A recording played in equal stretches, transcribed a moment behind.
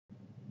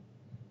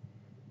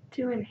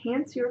To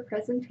enhance your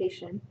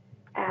presentation,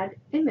 add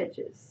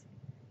images.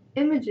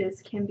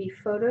 Images can be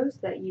photos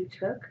that you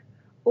took,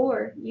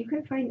 or you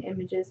can find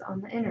images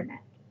on the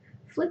internet.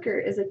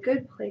 Flickr is a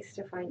good place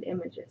to find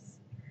images.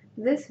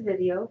 This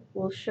video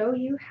will show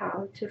you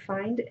how to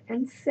find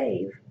and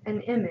save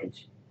an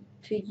image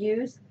to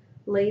use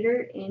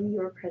later in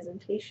your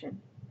presentation.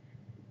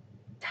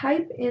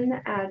 Type in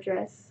the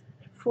address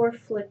for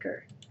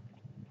Flickr,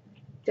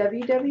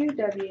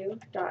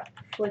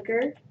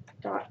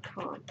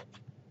 www.flickr.com.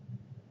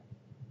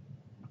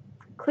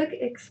 Click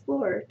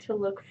Explore to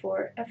look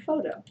for a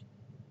photo.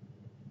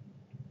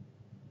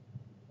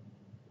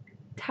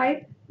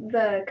 Type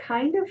the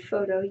kind of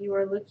photo you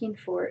are looking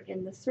for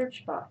in the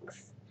search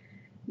box.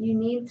 You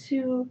need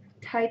to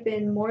type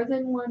in more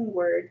than one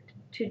word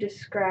to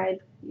describe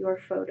your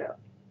photo.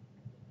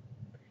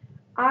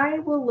 I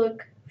will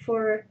look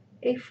for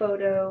a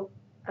photo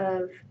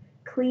of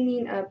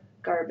cleaning up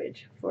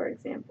garbage, for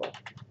example.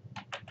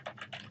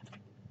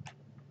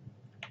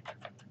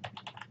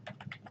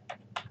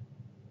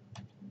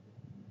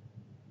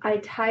 I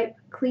type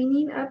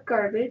cleaning up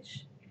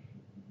garbage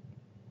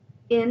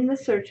in the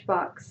search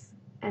box,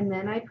 and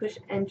then I push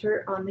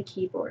enter on the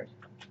keyboard.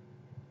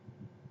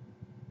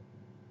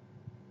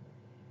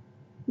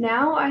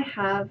 Now I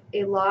have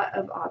a lot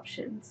of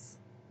options.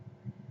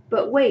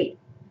 But wait,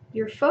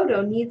 your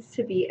photo needs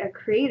to be a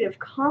Creative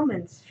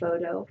Commons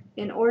photo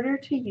in order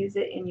to use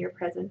it in your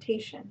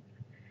presentation.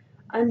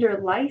 Under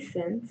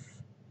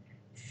License,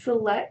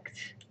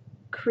 select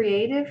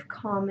Creative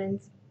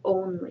Commons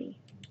Only.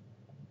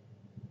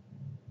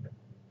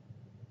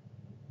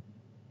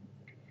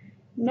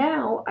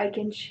 Now I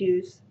can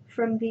choose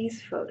from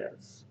these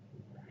photos.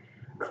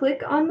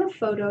 Click on the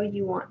photo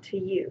you want to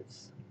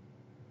use.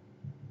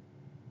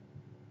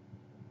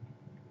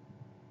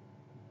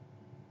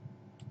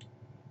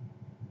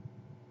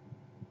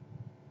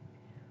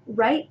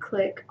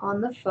 Right-click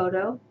on the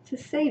photo to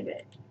save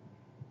it.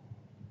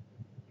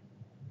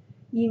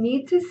 You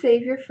need to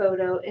save your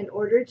photo in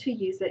order to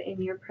use it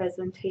in your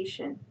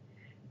presentation.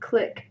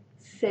 Click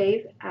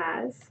Save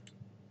As.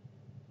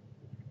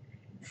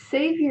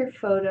 Save your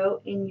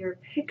photo in your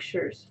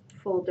Pictures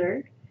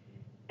folder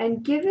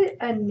and give it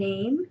a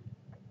name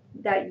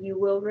that you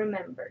will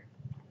remember.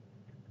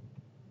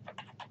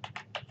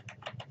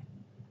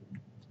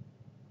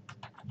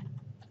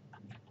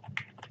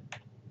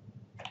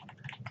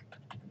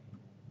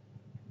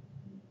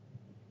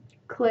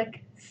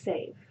 Click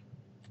Save.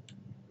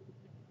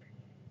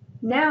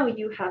 Now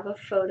you have a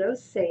photo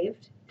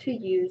saved to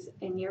use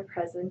in your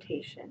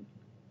presentation.